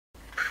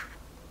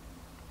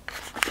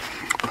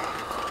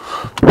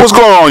What's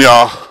going on,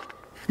 y'all?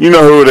 You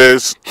know who it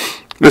is.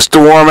 Mr.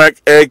 Warmack,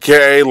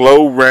 a.k.a.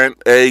 Low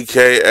Rent,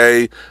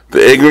 a.k.a.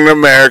 The Ignorant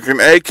American,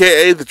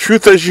 a.k.a. The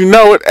Truth As You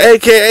Know It,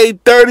 a.k.a.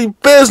 Dirty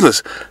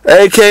Business,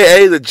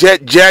 a.k.a. The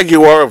Jet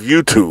Jaguar of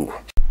YouTube.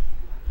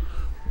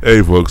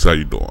 Hey folks, how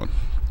you doing?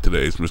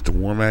 Today is Mr.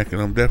 Warmack,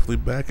 and I'm definitely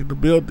back in the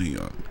building.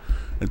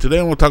 And today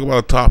I'm going to talk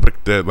about a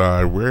topic that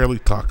I rarely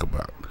talk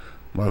about.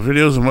 My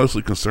videos are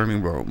mostly concerning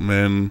about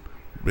men,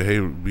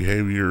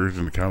 behaviors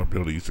and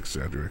accountabilities,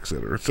 etc.,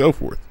 etc., and so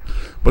forth.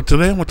 But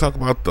today I'm going to talk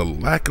about the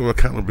lack of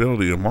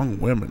accountability among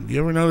women. You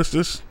ever notice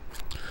this?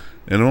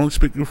 And I'm only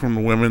speaking from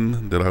the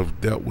women that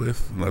I've dealt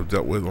with and I've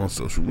dealt with on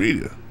social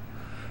media.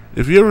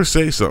 If you ever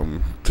say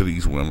something to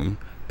these women,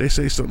 they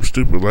say something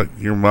stupid like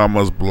your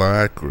mama's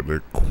black, or they're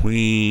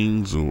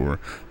queens, or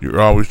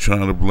you're always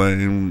trying to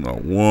blame a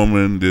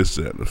woman, this,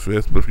 that, and the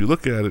fifth. But if you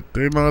look at it,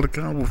 they're not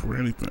accountable for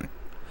anything.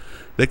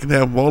 They can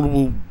have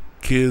multiple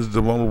kids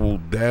to multiple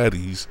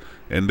daddies,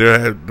 and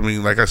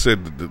like I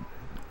said,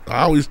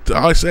 I always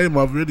say in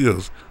my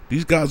videos,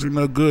 these guys are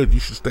no good.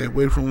 You should stay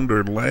away from them.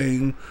 They're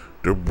lame,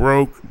 they're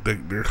broke,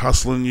 they're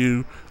hustling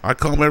you. I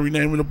call them every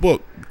name in the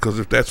book, because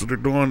if that's what they're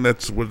doing,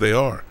 that's what they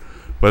are.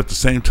 But at the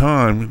same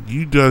time,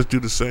 you guys do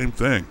the same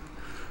thing.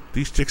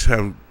 These chicks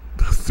have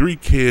 3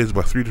 kids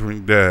by 3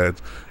 different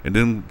dads, and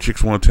then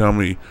chicks want to tell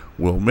me,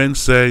 well, men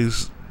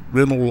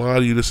will lie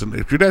to you, this and that.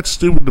 If you're that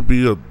stupid to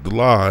be the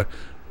lie,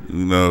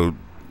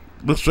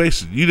 let's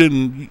face it,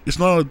 it's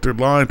not that they're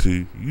lying to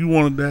you. You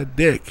wanted that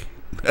dick.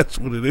 That's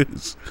what it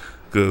is.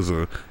 Because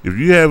if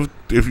you have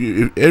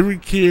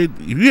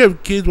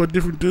kids with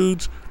different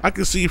dudes, I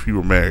can see if you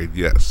were married.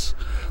 Yes,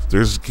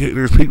 there's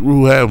people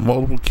who have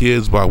multiple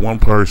kids by one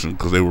person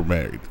because they were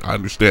married. I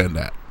understand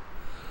that.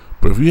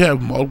 But if you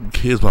have multiple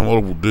kids by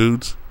multiple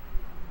dudes,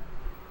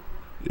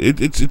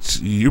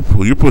 it's your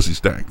pussy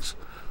stinks.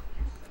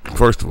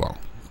 First of all.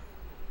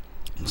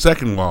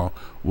 Second of all,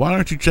 why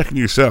aren't you checking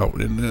yourself?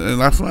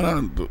 And I find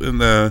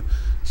out,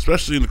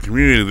 especially in the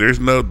community,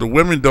 the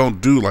women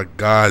don't do like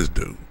guys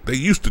do. They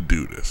used to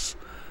do this.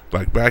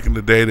 Like back in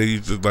the day, they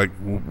used to,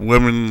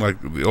 women, like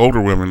the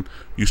older women,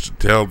 used to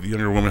tell the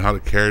younger women how to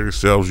carry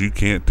themselves. You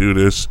can't do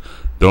this.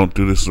 Don't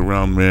do this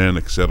around men,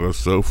 etc.,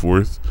 so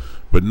forth.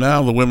 But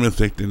now the women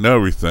think they know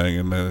everything,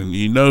 and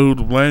who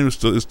to blame is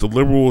the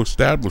liberal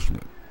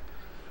establishment.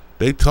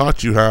 They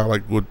taught you how,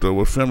 like with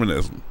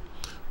feminism.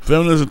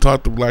 Feminism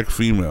taught the black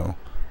female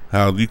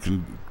how you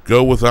can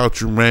go without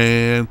your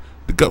man.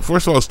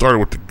 First of all, it started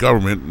with the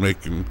government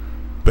making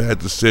bad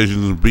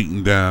decisions and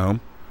beating down,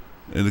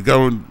 and the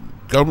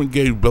government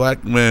gave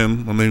black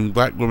women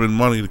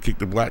money to kick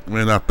the black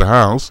men out the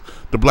house.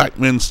 The black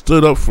men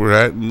stood up for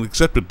that and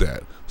accepted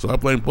that. So I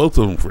blame both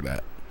of them for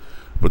that.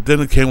 But then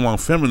it came along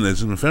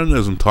feminism, and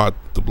feminism taught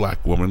the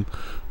black woman,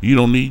 you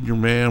don't need your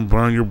man,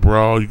 burn your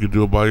bra, you can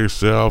do it by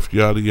yourself,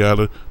 yada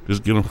yada,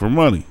 just get him for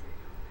money.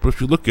 But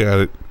if you look at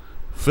it,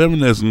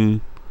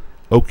 feminism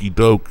okey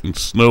doke and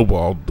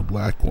snowballed the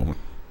black woman.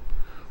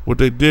 What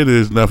they did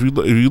is, now if you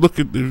look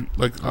at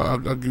I'll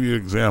give you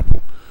an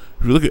example.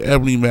 If you look at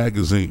Ebony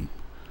magazine,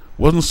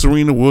 wasn't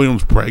Serena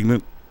Williams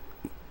pregnant?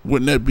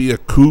 Wouldn't that be a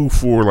coup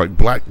for like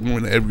black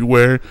women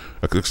everywhere?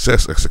 A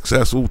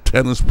successful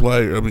tennis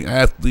player,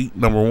 athlete,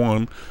 number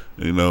one,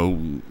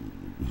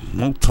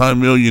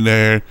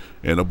 multi-millionaire,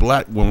 and a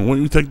black woman.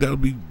 Wouldn't you think that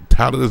would be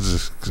touted as a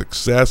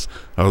success?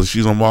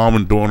 She's a mom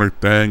and doing her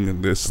thing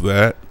and this,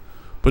 that.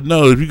 But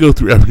no, if you go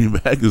through Ebony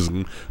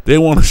magazine, they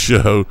want to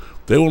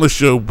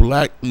show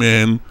black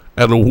men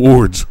at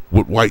awards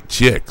with white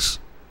chicks.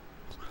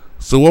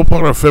 So what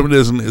part of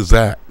feminism is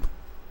that?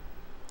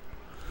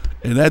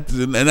 And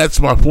that's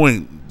my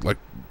point.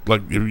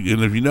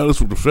 If you notice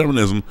with the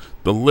feminism,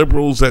 the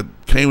liberals that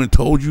came and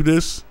told you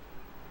this,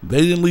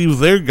 they didn't leave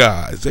their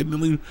guys. They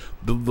didn't leave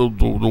the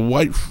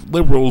white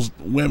liberals.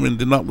 Women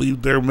did not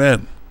leave their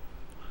men.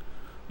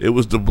 It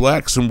was the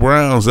blacks and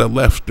browns that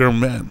left their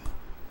men.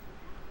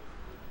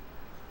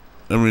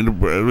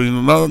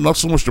 Not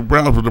so much the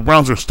browns, but the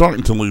browns are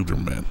starting to leave their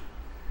men.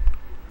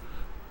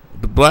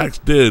 The blacks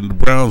did, the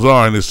browns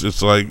are, and it's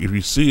just like, if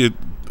you see it,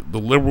 the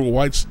liberal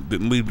whites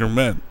didn't leave their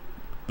men.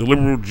 The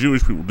liberal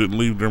Jewish people didn't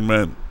leave their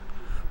men.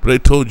 But they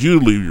told you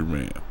to leave your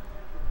man.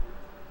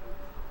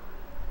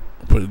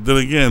 But then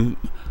again,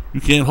 you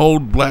can't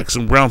hold blacks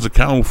and browns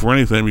accountable for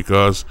anything,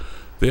 because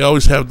they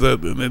always have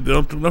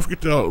don't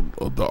forget the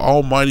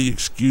almighty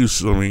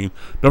excuse. Don't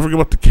forget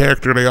about the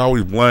character they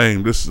always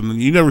blame.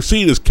 You never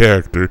see this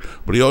character,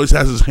 but he always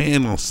has his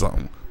hand on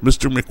something.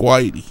 Mr.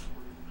 McWhitey.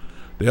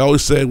 They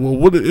always say, well,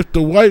 what if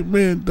the white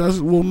man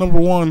doesn't? Well, number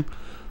one,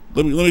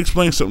 let me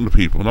explain something to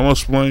people, and I'm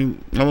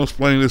gonna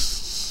explain this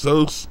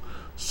so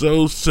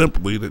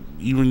simply that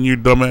even your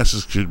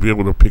dumbasses should be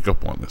able to pick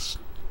up on this.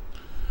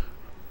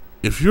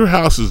 If your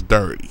house is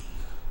dirty,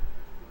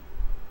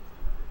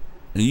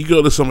 and you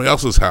go to somebody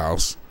else's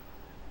house,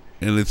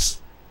 and it's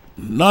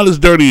not as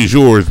dirty as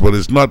yours, but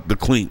it's not the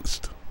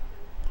cleanest.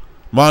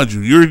 Mind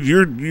you,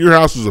 your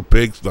house is a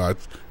pigsty;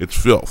 it's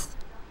filth.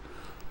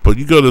 But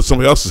you go to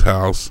somebody else's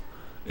house,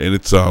 and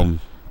it's not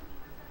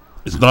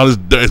as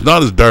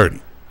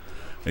dirty.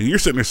 and you're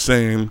sitting there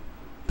saying,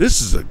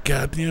 "This is a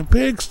goddamn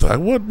pigsty.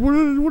 What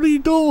are you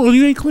doing?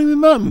 You ain't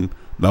cleaning nothing."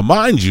 Now,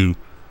 mind you,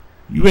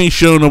 you ain't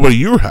showing nobody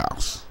your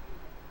house,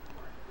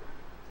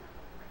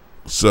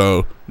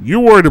 so you're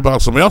worried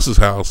about somebody else's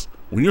house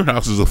when your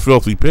house is a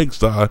filthy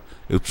pigsty,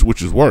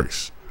 which is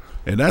worse.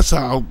 And that's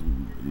how,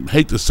 I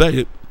hate to say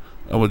it,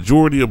 a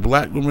majority of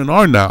black women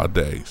are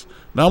nowadays.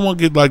 Now, I'm going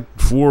to get like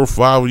 4 or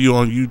 5 of you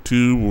on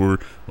YouTube or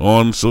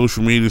on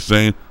social media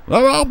saying,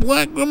 "Not all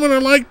black women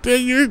are like that.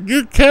 You're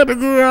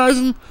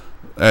categorizing."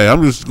 Hey,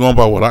 I'm just going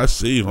by what I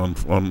see on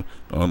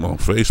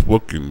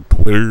Facebook and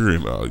Twitter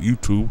and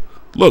YouTube.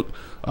 Look,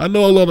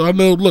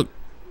 look,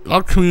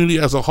 our community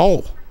as a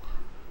whole,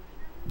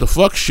 the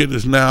fuck shit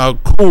is now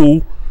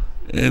cool,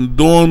 and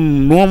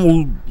doing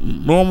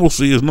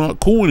normalcy is not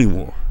cool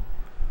anymore.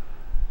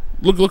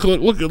 Look at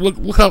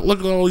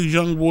all these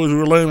young boys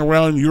who are laying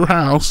around your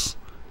house,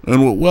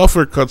 and with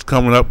welfare cuts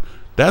coming up,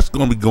 that's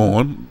going to be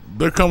gone.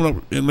 They're coming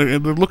up and they're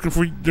looking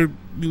for, they're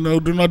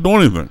not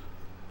doing anything.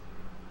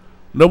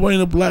 Nobody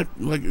in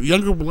the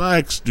younger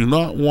blacks do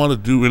not want to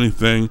do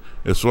anything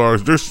as far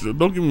as,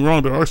 don't get me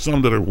wrong, there are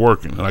some that are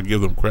working, and I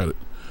give them credit.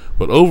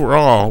 But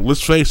overall,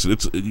 let's face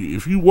it,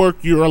 if you work,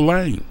 you're a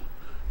lame.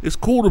 It's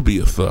cool to be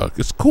a thug.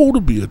 It's cool to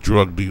be a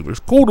drug dealer. It's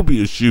cool to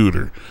be a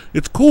shooter.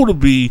 It's cool to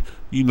be,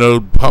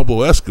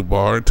 Pablo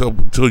Escobar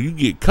until you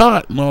get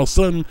caught, and all of a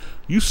sudden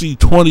you see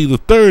 20 to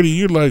 30.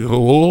 You're like,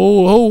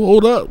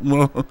 hold up.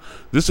 Well,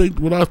 this ain't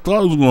what I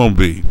thought it was going to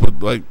be.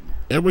 But,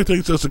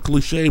 everything's just a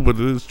cliche, but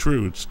it is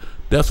true. It's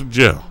death or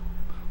jail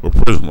or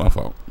prison, my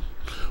fault.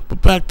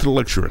 But back to the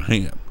lecture at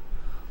hand.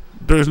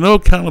 There's no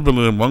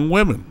accountability among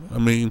women. I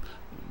mean,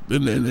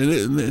 and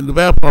the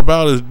bad part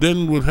about it is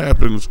then what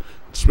happens,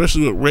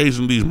 especially with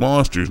raising these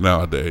monsters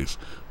nowadays.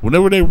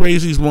 Whenever they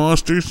raise these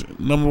monsters,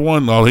 number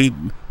one,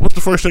 what's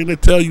the first thing they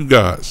tell you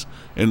guys?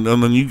 And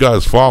then you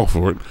guys fall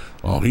for it.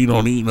 Oh, he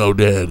don't need no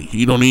daddy.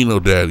 He don't need no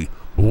daddy.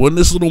 But when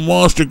this little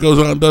monster goes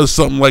out and does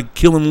something like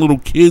killing little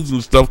kids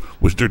and stuff,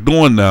 which they're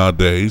doing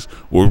nowadays,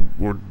 or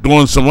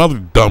doing some other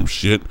dumb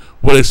shit,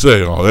 what they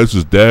say? Oh, that's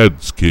his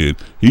dad's kid.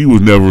 He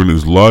was never in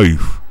his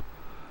life.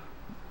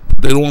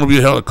 They don't want to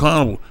be held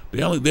accountable.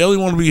 They only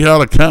want to be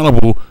held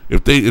accountable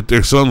if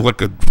their son's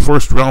like a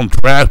first round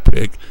draft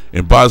pick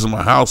and buys him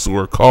a house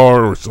or a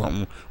car or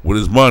something with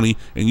his money.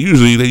 And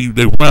usually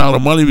they run out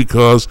of money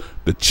because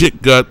the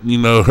chick got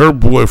her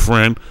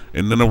boyfriend,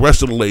 and then the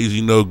rest of the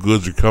lazy no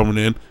goods are coming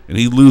in, and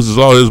he loses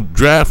all his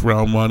draft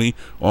round money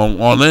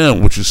on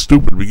them, which is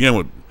stupid to begin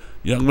with.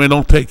 Young men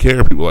don't take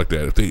care of people like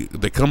that. If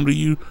they come to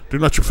you, they're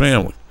not your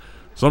family.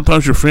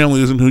 Sometimes your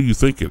family isn't who you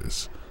think it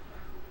is.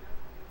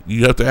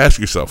 You have to ask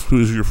yourself,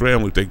 who is your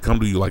family if they come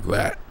to you like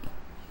that?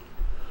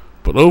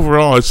 But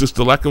overall, it's just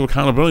the lack of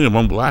accountability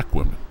among black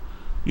women.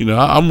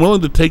 I'm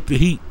willing to take the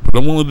heat, but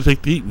I'm willing to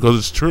take the heat because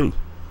it's true.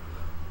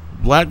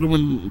 Black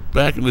women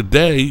back in the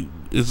day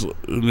is,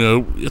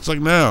 it's like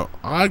now.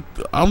 I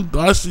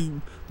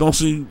don't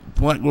see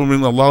black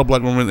women, a lot of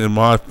black women in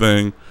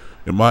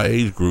my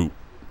age group.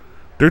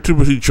 They're too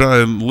busy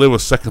trying to live a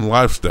second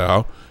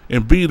lifestyle,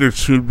 and B, they're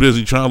too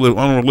busy trying to live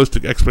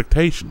unrealistic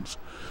expectations.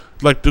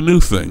 Like the new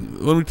thing.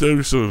 Let me tell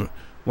you something.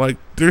 Like,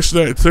 there's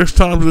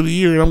times of the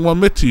year, and I'm going to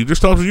admit to you, there's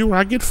times of the year where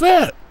I get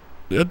fat.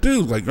 I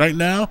do. Like, right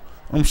now,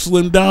 I'm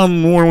slimmed down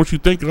more than what you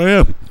think I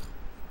am.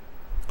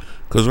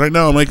 Because right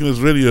now I'm making this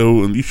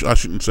video, and I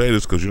shouldn't say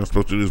this because you're not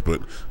supposed to do this,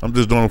 but I'm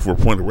just doing it for a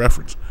point of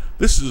reference.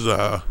 This is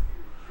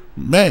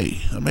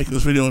May. I'm making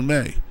this video in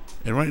May.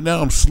 And right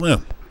now I'm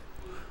slim.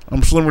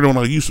 I'm slimmer than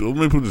what I used to. Let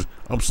me put this.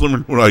 I'm slimmer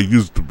than what I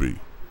used to be.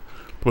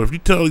 But if you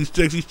tell these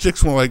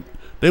chicks want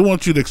they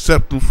want you to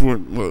accept them for,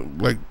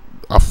 like,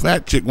 a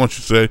fat chick wants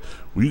you to say,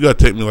 well, you got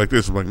to take me like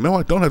this. I'm like, no,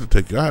 I don't have to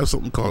take you. I have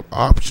something called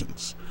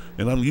options,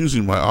 and I'm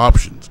using my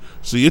options.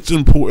 See, it's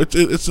some poor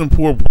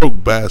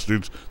broke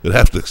bastards that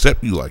have to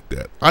accept you like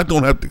that. I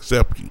don't have to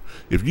accept you.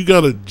 If you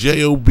got a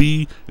job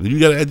and you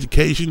got an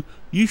education,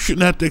 you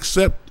shouldn't have to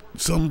accept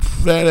some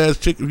fat ass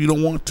chick if you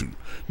don't want to.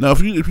 Now,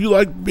 if you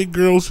like big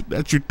girls,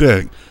 that's your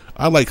thing.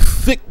 I like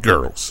thick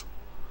girls.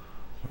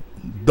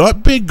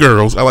 Not big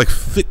girls. I like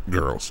thick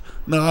girls.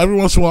 Now, every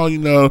once in a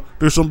while,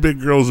 there's some big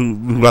girls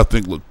who I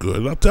think look good.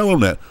 And I'll tell them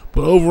that.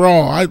 But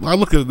overall, I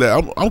look at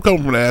that. I'm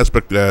coming from the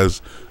aspect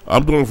as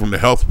I'm going from the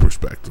health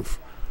perspective.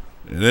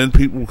 And then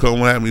people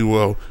come at me,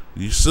 well,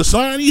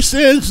 society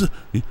says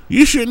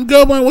you shouldn't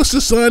go by what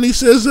society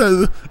says.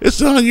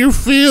 It's on your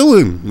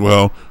feeling.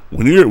 Well,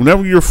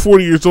 whenever you're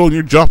 40 years old and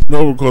you're jumping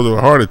over because of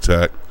a heart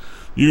attack,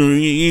 you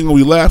ain't going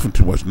to be laughing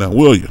too much now,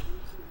 will you?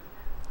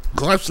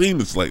 Because I've seen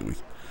this lately.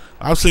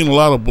 I've seen a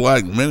lot of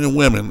black men and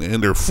women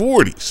in their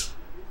 40s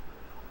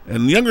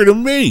and younger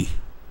than me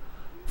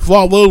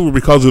fall over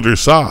because of their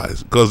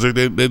size, because they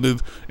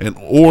did,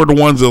 or the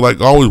ones that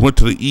like always went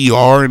to the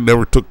ER and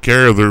never took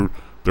care of their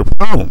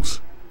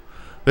problems.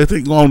 They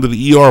think going to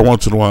the ER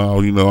once in a while,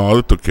 oh,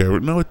 it took care of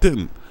it. No, it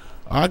didn't.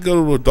 I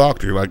go to a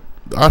doctor. Like,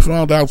 I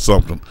found out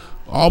something.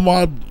 When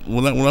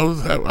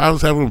I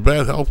was having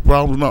bad health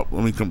problems,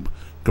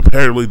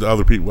 comparatively to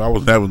other people. I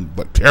wasn't having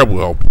like terrible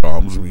health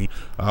problems. I mean,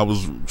 I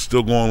was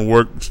still going to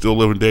work, still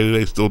living day to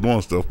day, still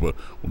doing stuff. But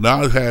when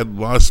I had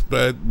my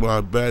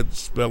bad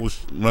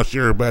spells, my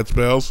share of bad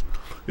spells,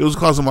 it was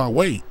because of my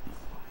weight.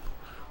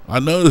 I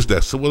noticed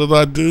that. So what did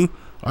I do?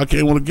 I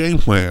came with a game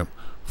plan.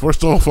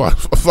 First off, I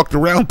fucked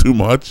around too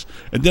much,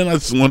 and then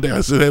one day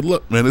I said, "Hey,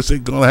 look, man, this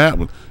ain't gonna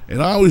happen."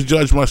 And I always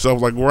judge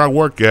myself like where I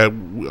work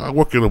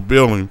in a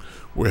building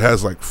where it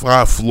has like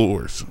 5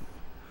 floors,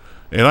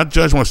 and I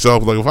judge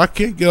myself like if I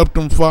can't get up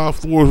them 5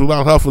 floors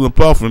without huffing and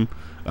puffing,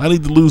 I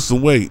need to lose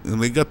some weight.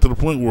 And they got to the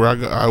point where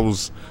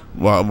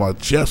my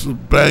chest was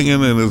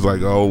banging, and it's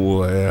like, oh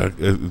well, yeah,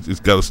 it's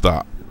got to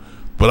stop.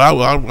 But I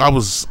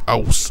was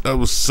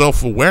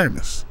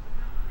self-awareness.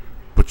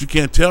 But you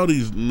can't tell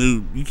this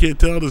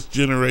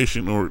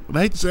generation, or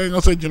I hate to say, I'm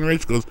gonna say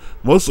generation because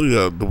mostly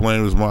the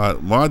blame is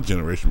my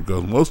generation,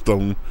 because most of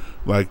them,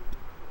 like,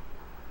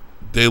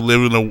 they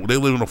live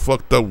in a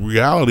fucked up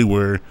reality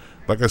where,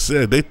 like I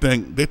said, they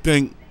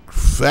think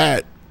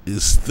fat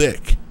is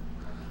thick,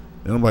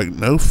 and I'm like,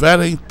 no,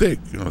 fat ain't thick.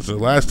 So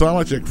last time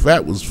I checked,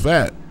 fat was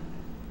fat.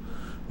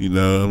 You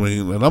know what I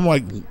mean? And I'm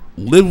like,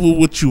 live with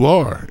what you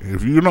are.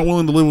 If you're not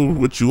willing to live with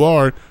what you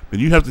are, then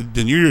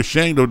you're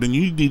ashamed, or then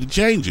you need to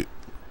change it.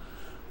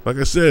 Like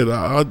I said,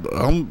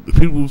 I'm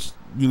people.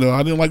 You know,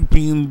 I didn't like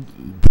being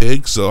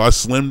big, so I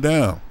slimmed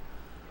down.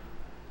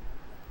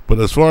 But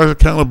as far as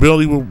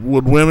accountability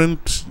with women,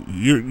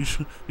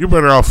 you're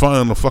better off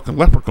finding a fucking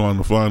leprechaun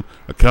to find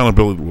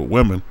accountability with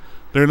women.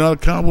 They're not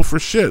accountable for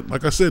shit.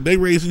 Like I said, they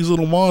raise these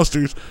little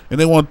monsters, and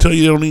they want to tell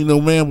you they don't need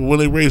no man. But when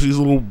they raise these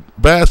little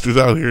bastards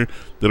out here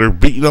that are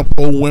beating up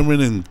old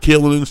women and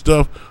killing and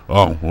stuff,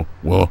 oh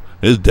well,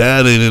 his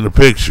dad ain't in the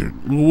picture.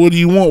 What do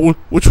you want?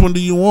 Which one do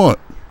you want?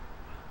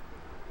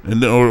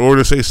 And or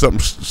to say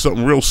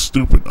something real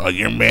stupid. Oh,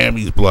 your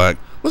mammy's black.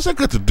 What's that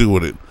got to do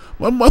with it?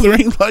 My mother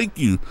ain't like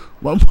you.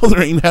 My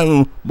mother ain't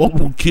having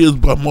multiple kids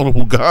by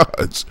multiple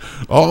guys.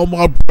 All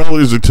my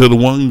brothers are to the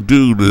one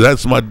dude.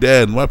 That's my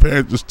dad. And my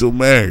parents are still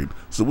married.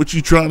 So what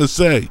you trying to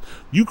say?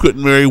 You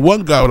couldn't marry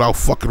one guy without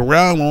fucking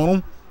around on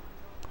him.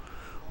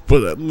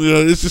 But you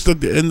know, it's just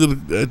at the end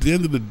of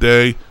the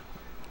day,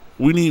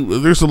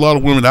 there's a lot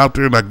of women out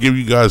there, and I give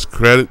you guys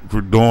credit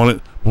for doing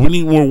it. But we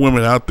need more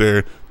women out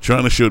there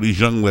trying to show these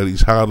young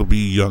ladies how to be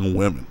young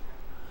women.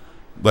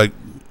 Like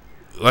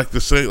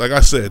I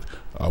said,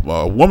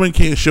 a woman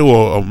can't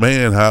show a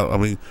man how. I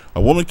mean,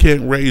 a woman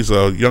can't raise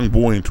a young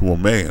boy into a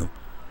man.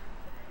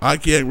 I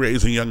can't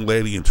raise a young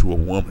lady into a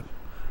woman.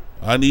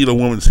 I need a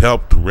woman's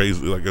help to raise.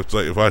 Like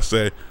if I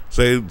say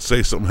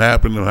something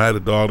happened and I had a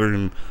daughter,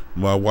 and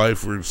my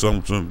wife or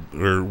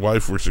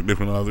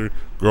significant other,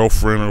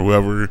 girlfriend or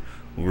whoever,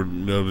 or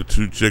the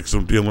 2 chicks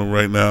I'm dealing with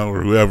right now,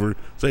 or whoever,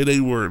 say they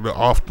were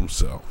off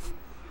themselves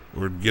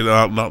or get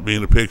out and not be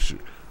in the picture.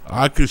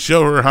 I could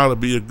show her how to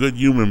be a good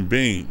human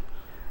being,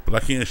 but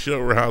I can't show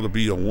her how to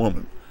be a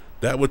woman.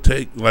 That would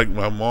take like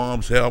my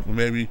mom's help, and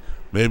maybe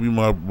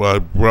my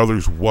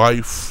brother's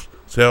wife's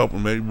help,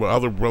 and maybe my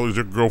other brothers,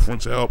 their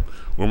girlfriend's help,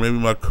 or maybe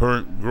my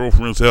current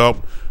girlfriend's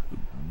help.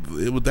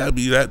 That'd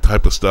be that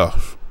type of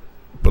stuff.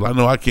 But I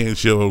know I can't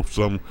show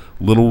some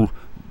little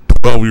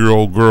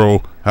 12-year-old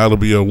girl how to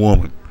be a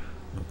woman.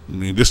 I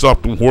mean, just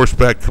off them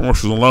horseback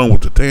commercials alone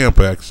with the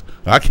Tampax,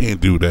 I can't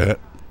do that.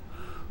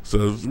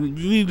 So you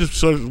need to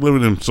start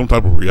living in some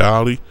type of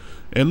reality.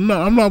 And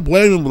no, I'm not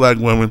blaming black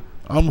women.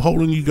 I'm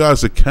holding you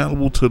guys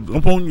accountable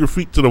I'm holding your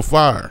feet to the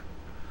fire.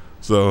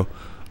 So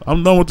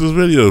I'm done with this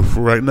video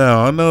for right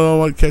now. I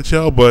know I might catch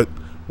hell, but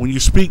when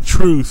you speak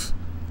truth,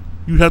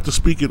 you have to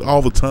speak it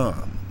all the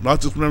time.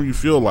 Not just whenever you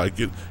feel like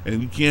it.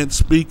 And you can't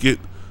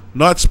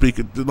not speak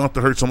it, not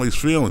to hurt somebody's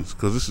feelings,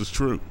 because this is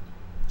true.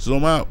 So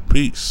I'm out.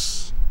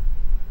 Peace.